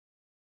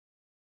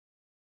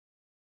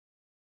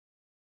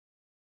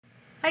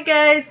Hi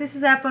guys, this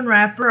is App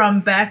Unwrapper. I'm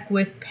back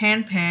with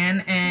Pan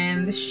Pan,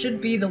 and this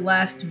should be the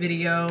last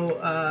video.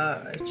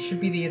 It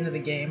should be the end of the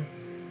game.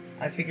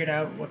 I figured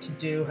out what to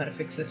do, how to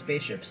fix this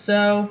spaceship.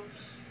 So,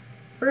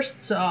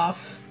 first off,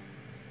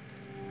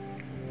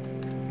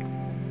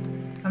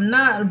 I'm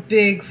not a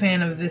big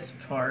fan of this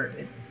part.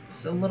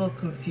 It's a little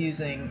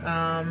confusing.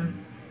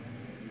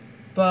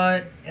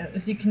 But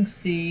as you can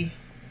see,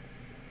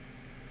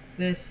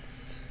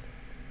 this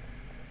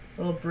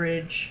little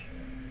bridge.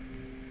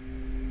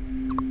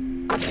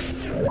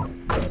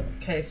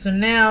 Okay, so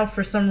now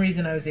for some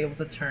reason I was able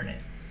to turn it.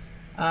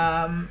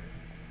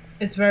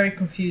 It's very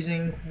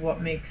confusing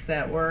what makes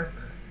that work,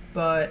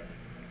 but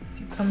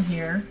if you come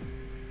here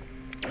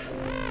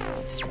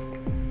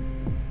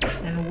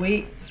and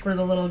wait for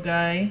the little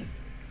guy,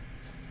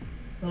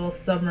 little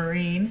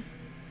submarine,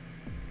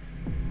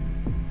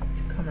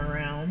 to come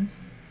around,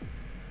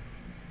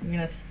 you're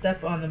gonna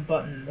step on the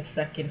button the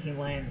second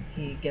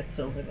he gets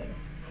over there.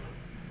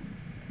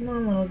 Come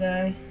on, little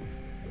guy.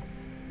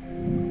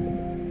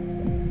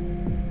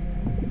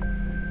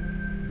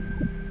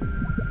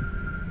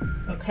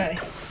 Okay,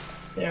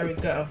 there we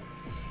go.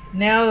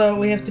 Now though,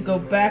 we have to go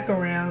back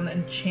around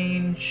and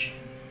change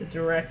the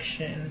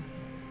direction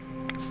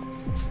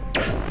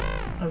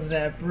of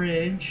that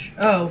bridge.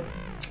 Oh,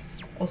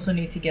 also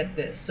need to get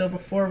this. So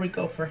before we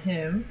go for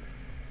him,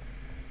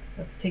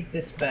 let's take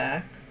this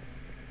back.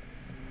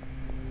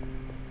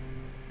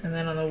 And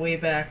then on the way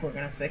back, we're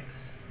gonna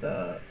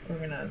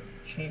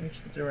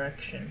change the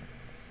direction.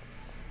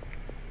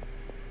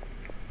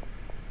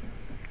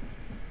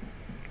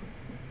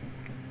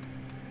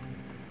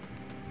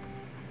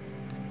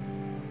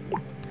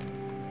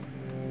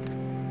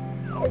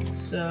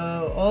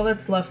 So all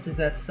that's left is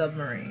that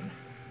submarine.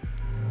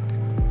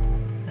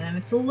 And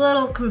it's a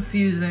little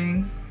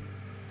confusing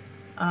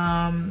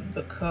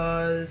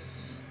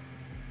because,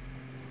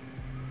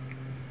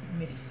 let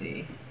me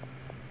see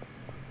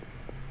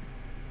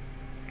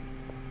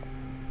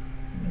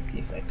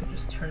if I could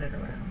just turn it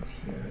around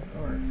here,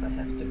 or if I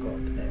have to go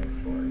up there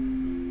for it.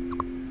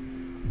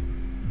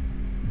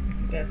 I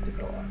think I have to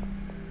go up.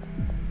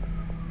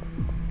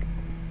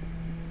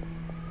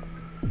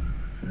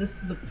 So this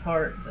is the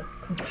part that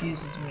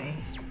confuses me.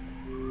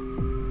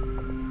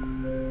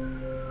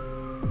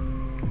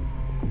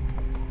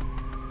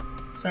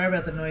 Sorry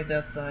about the noise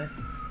outside.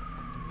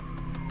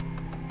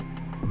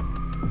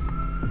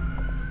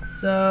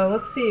 So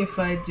let's see if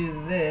I do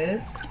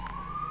this.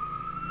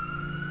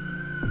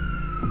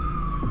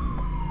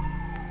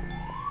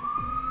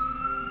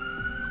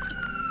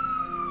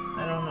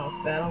 I don't know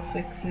if that'll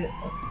fix it.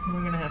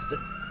 We're gonna have to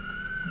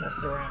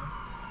mess around.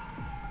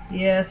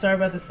 Yeah, sorry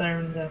about the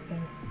sirens out there.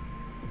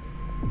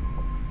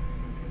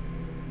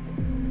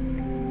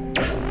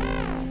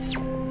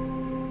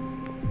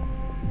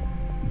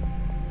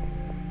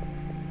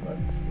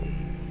 Let's see.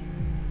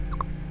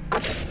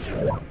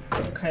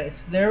 Okay,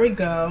 so there we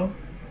go.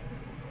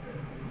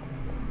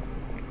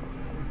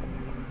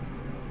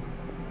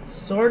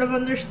 Sort of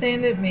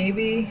understand it,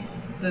 maybe,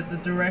 that the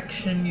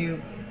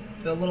direction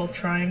the little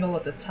triangle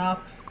at the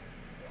top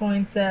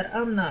points at.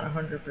 I'm not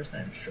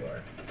 100%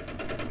 sure.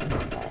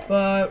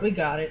 But we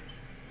got it.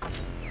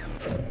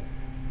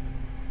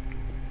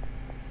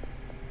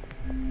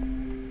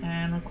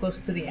 And we're close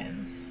to the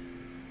end.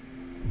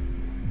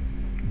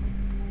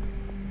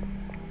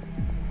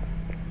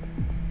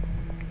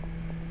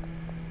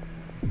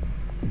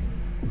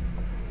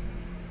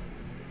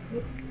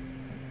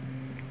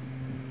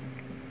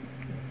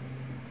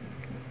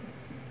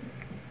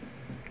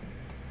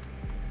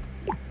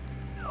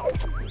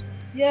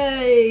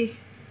 Yay!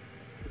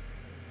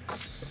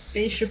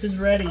 Spaceship is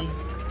ready.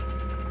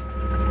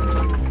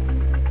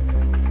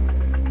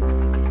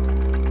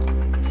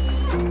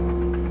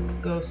 Let's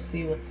go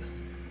see what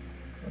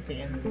the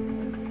end is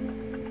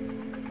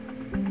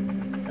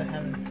like. 'Cause I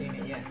haven't seen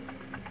it yet.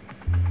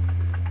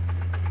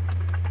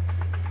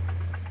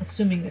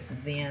 Assuming this is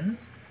the end.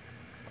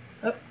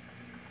 Oh.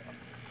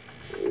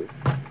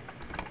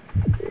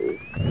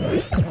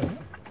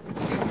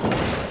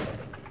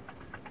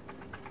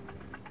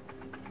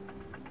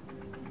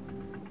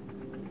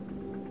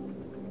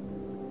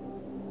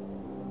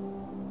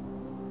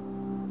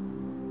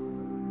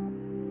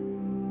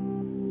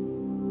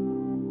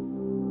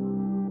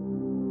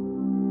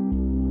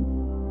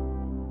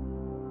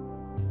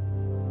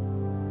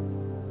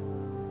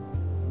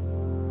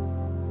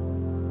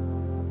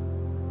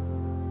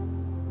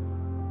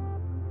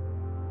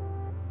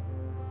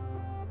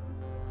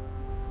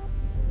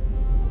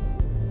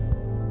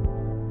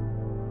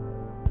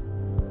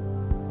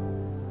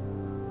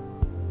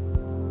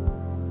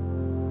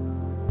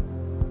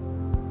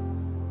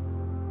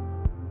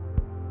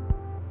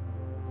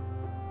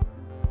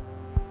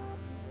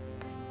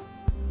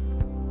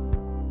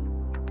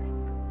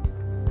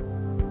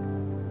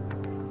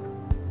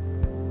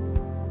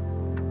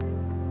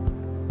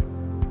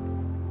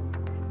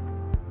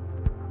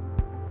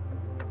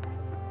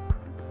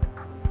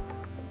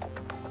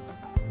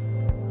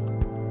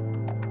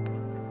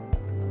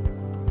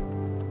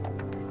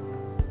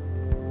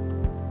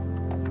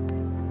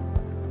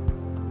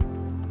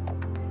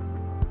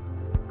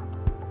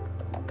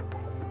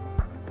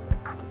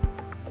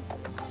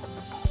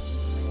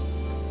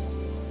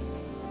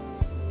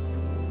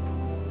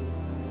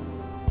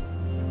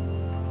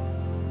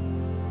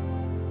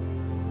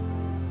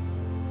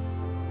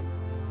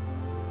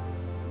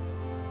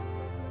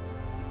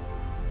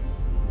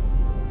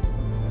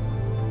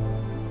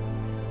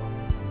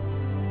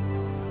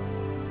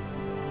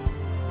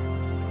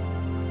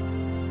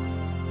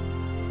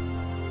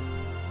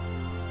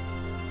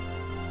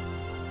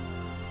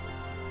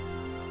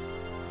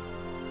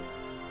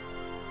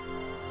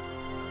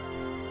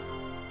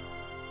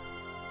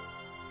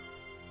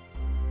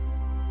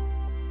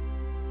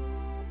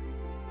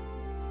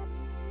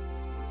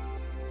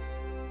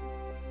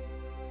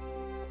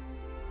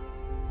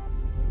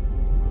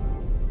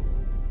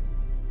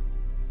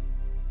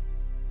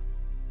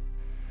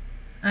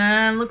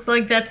 And looks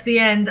like that's the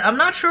end. I'm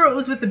not sure what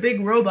was with the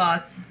big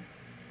robots.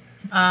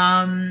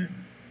 And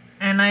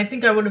I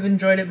think I would have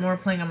enjoyed it more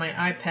playing on my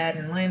iPad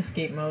in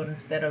landscape mode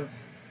instead of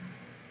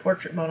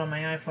portrait mode on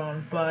my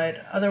iPhone.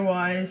 But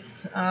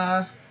otherwise,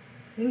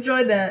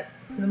 enjoyed that.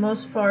 For the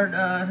most part,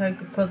 had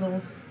good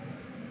puzzles.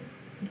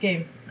 Good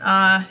game.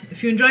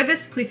 If you enjoyed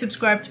this, please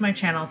subscribe to my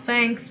channel.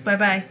 Thanks.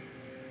 Bye-bye.